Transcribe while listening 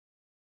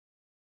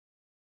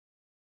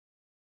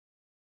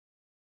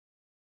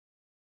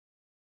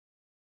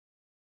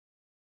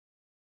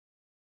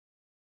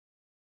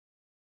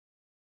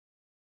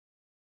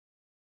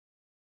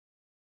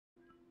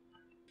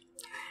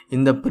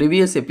In the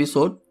previous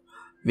episode,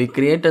 we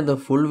created the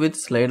full width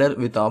slider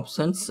with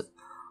options,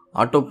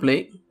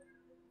 autoplay,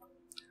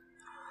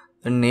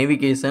 then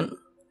navigation,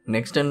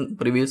 next and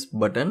previous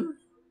button,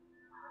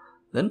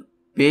 then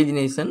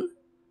pagination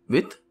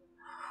with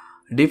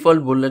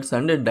default bullets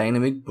and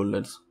dynamic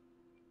bullets.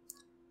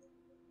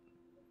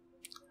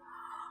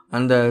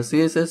 And the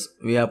CSS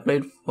we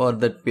applied for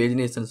that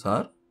paginations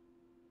are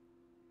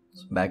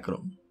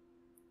background.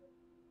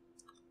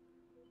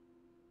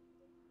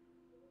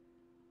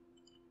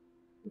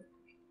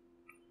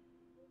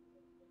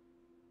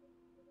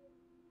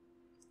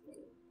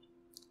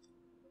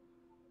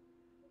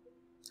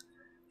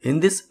 In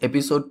this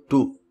episode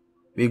 2,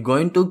 we are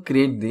going to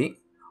create the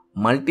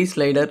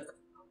multi-slider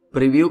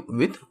preview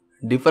with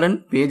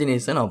different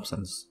pagination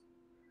options.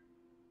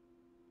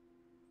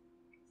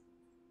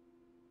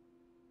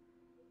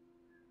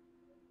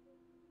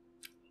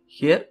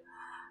 Here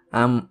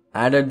I am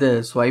added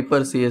the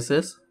swiper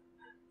CSS,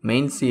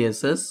 main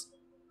CSS,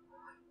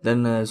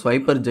 then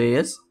swiper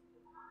JS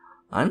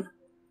and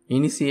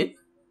initiate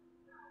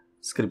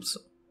scripts.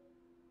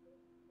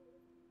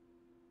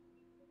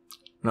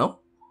 Now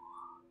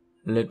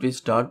let me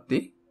start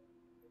the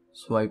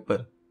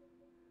swiper.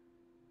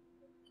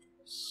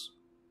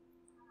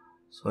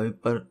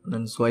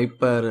 Then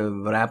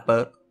swiper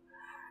wrapper.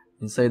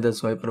 Inside the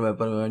swiper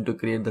wrapper, we want to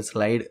create the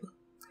slide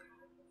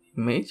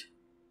image.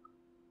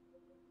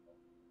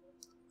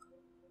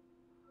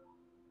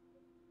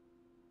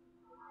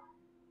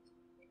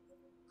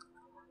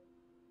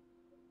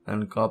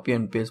 And copy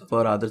and paste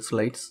for other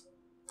slides.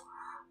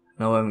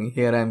 Now I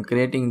am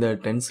creating the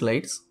 10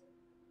 slides.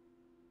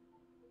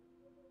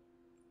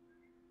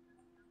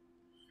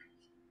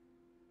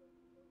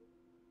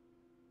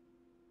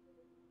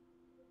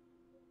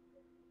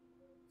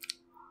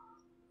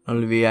 I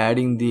will be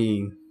adding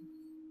the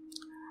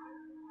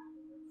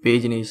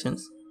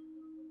paginations,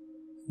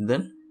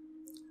 then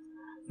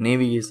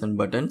navigation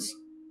buttons,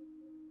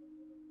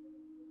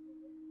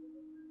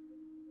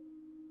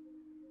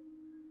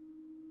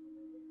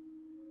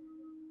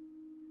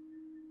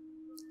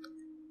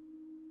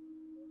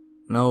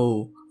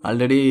 now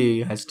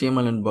already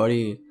HTML and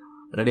body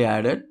already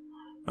added.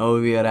 Now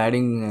we are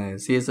adding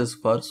CSS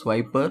for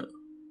swiper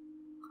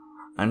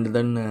and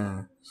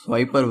then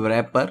swiper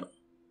wrapper,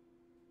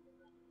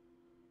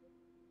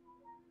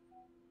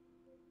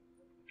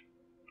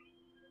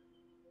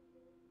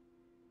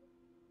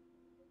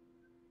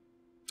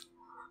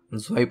 and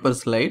swiper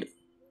slide,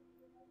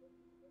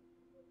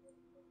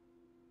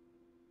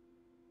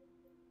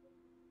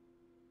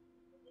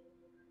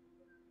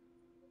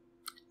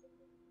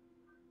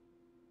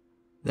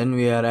 then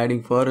we are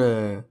adding for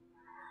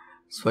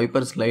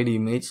swiper slide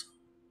image.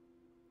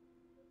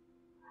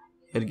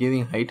 Here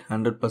giving height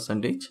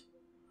 100%.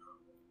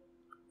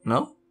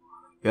 Now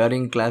we are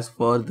in class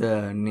for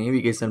the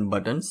navigation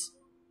buttons.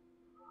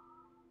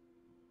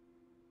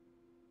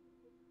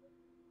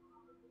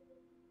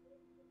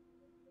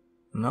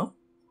 Now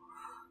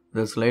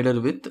the slider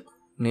with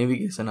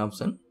navigation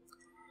option.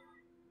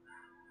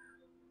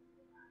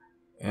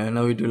 And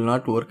now it will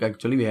not work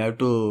actually. We have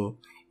to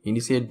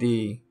initiate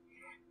the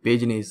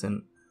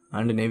pagination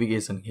and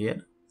navigation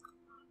here.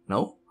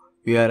 Now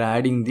we are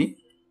adding the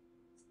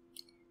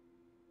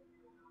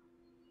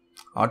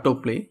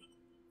autoplay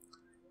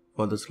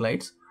for the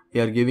slides.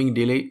 We are giving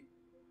delay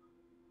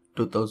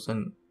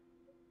 2000.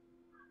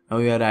 Now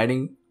we are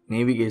adding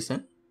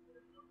navigation.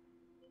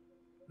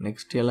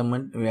 Next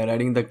element we are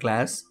adding the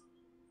class.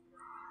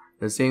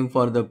 The same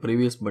for the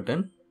previous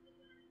button.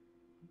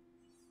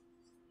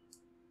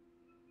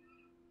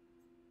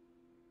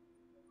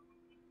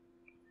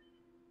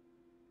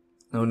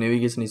 Now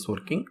navigation is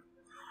working.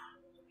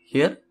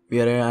 Here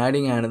we are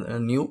adding a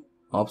new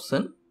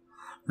option,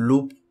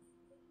 loop.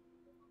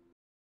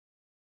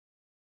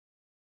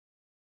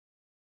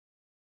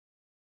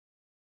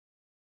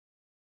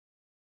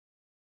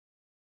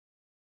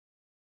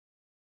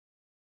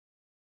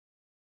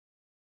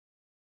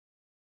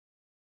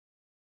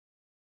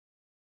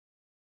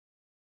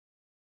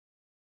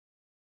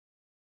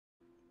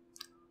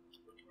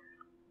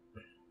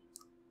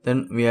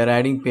 Then we are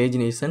adding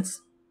paginations.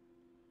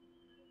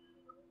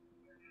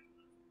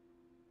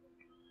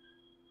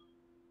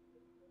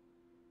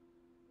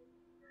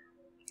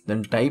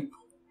 Then type,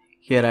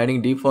 here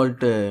adding default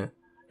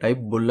type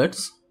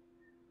bullets.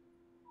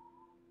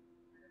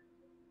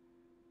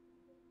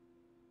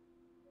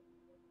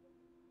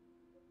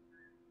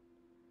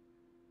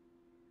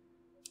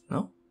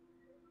 Now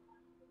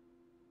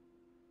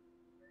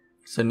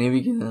so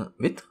navigation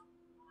with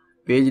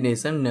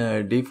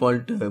pagination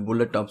default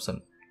bullet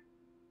option.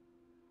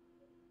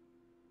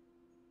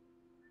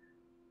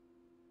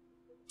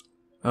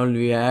 Now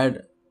we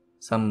add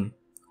some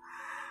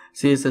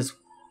CSS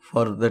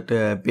for that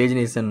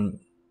pagination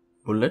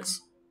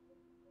bullets.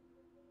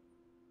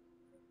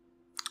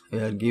 We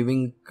are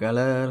giving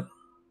color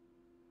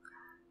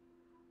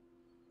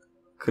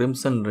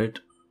crimson red.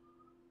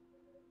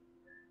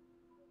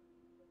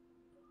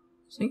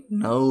 See,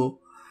 now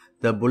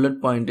the bullet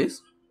point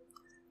is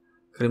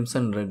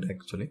crimson red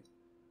actually.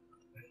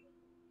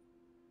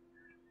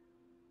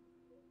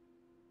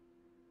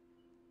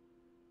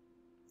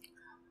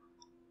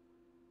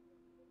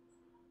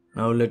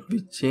 Now let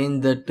me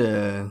change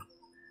that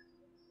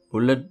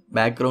bullet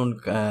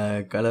background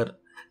color,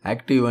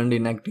 active and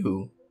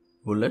inactive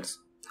bullets.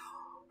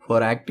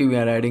 For active we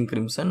are adding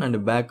crimson,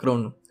 and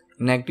background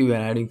inactive we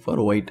are adding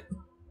for white.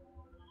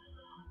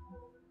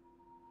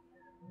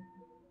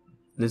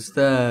 This is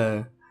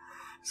the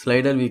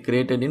slider we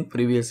created in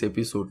previous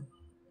episode.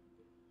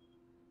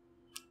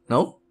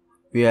 Now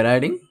we are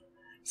adding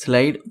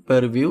slide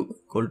per view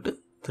equal to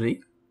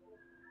 3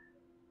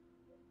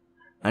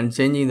 and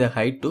changing the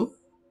height to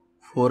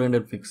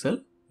 400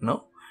 pixel.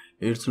 Now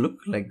it's look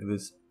like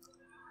this.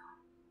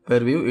 Per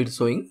view it's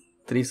showing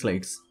 3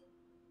 slides.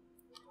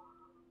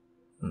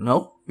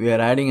 Now we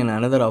are adding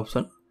another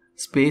option,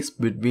 space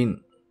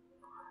between.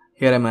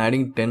 Here I am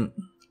adding 10.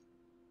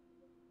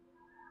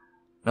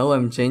 Now I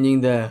am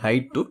changing the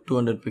height to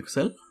 200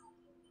 pixel.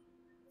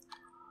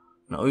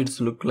 Now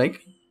it's look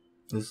like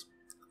this.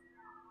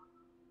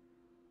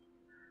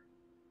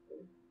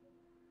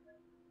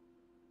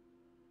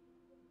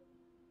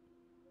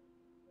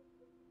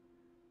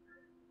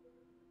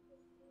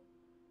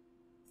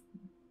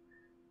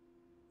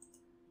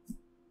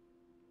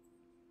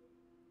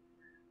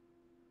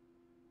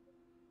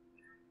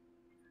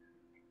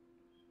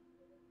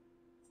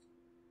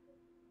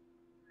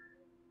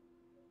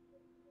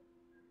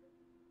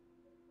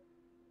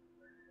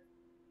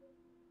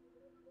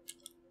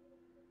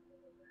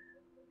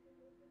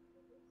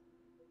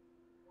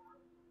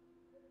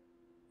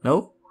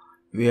 Now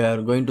we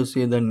are going to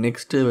see the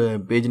next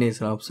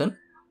pagination option,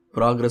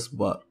 progress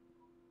bar.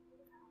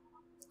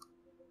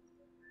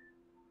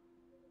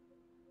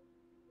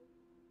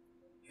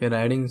 Here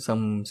adding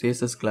some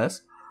CSS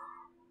class,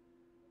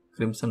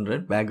 crimson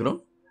red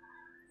background.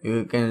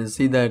 You can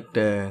see that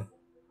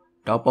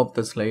top of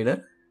the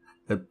slider,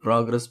 the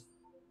progress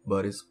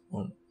bar is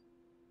on.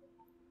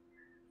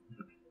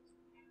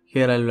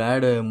 Here I will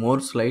add more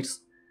slides.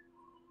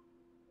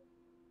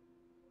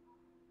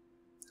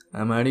 I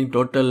am adding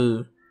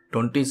total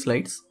 20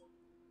 slides.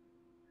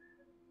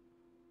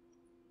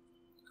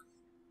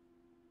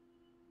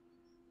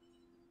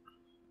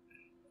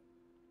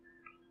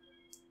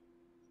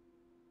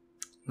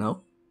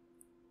 Now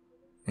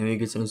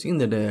navigation seeing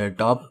that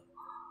top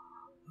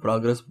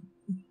progress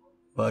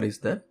bar is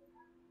there.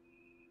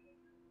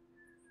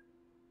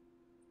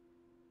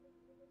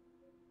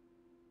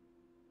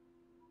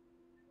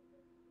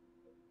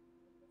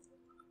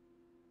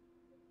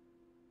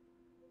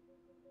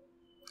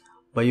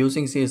 By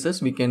using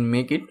CSS we can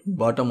make it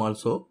bottom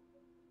also.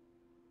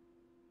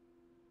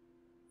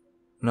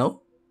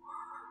 Now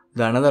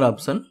the another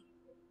option,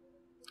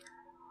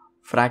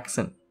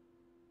 fraction.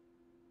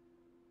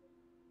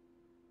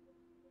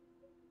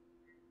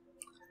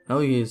 Now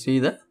you see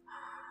the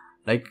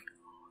like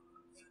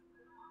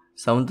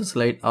 7th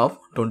slide of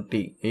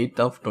 20, 8th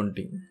of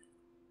 20.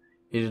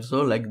 It is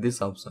so like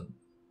this option.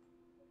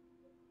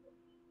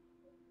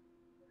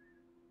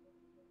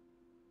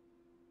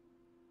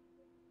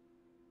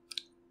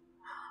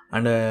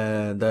 And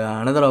the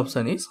another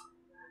option is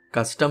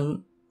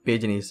custom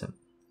pagination.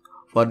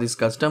 For this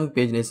custom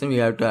pagination we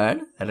have to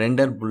add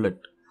render bullet.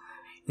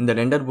 In the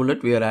render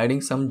bullet we are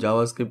adding some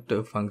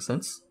JavaScript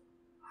functions.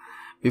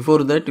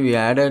 Before that we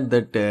added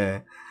that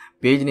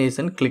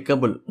pagination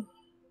clickable.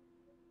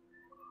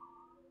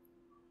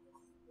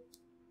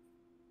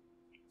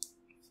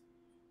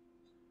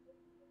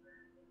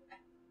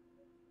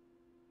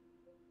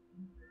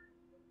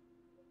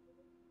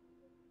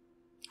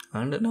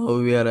 And now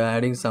we are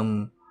adding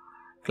some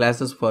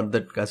classes for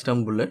that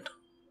custom bullet.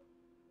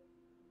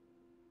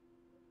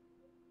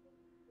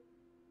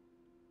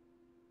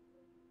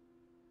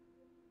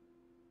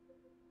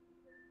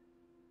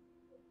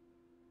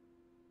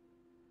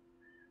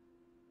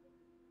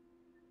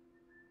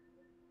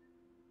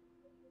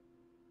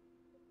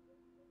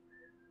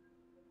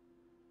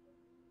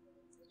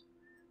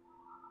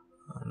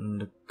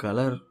 And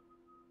color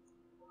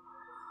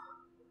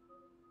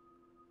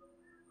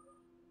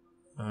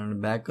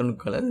and background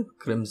color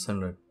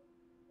crimson red.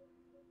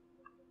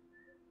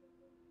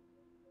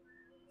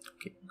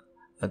 Okay.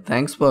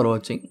 Thanks for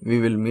watching. We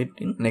will meet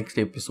in next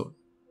episode.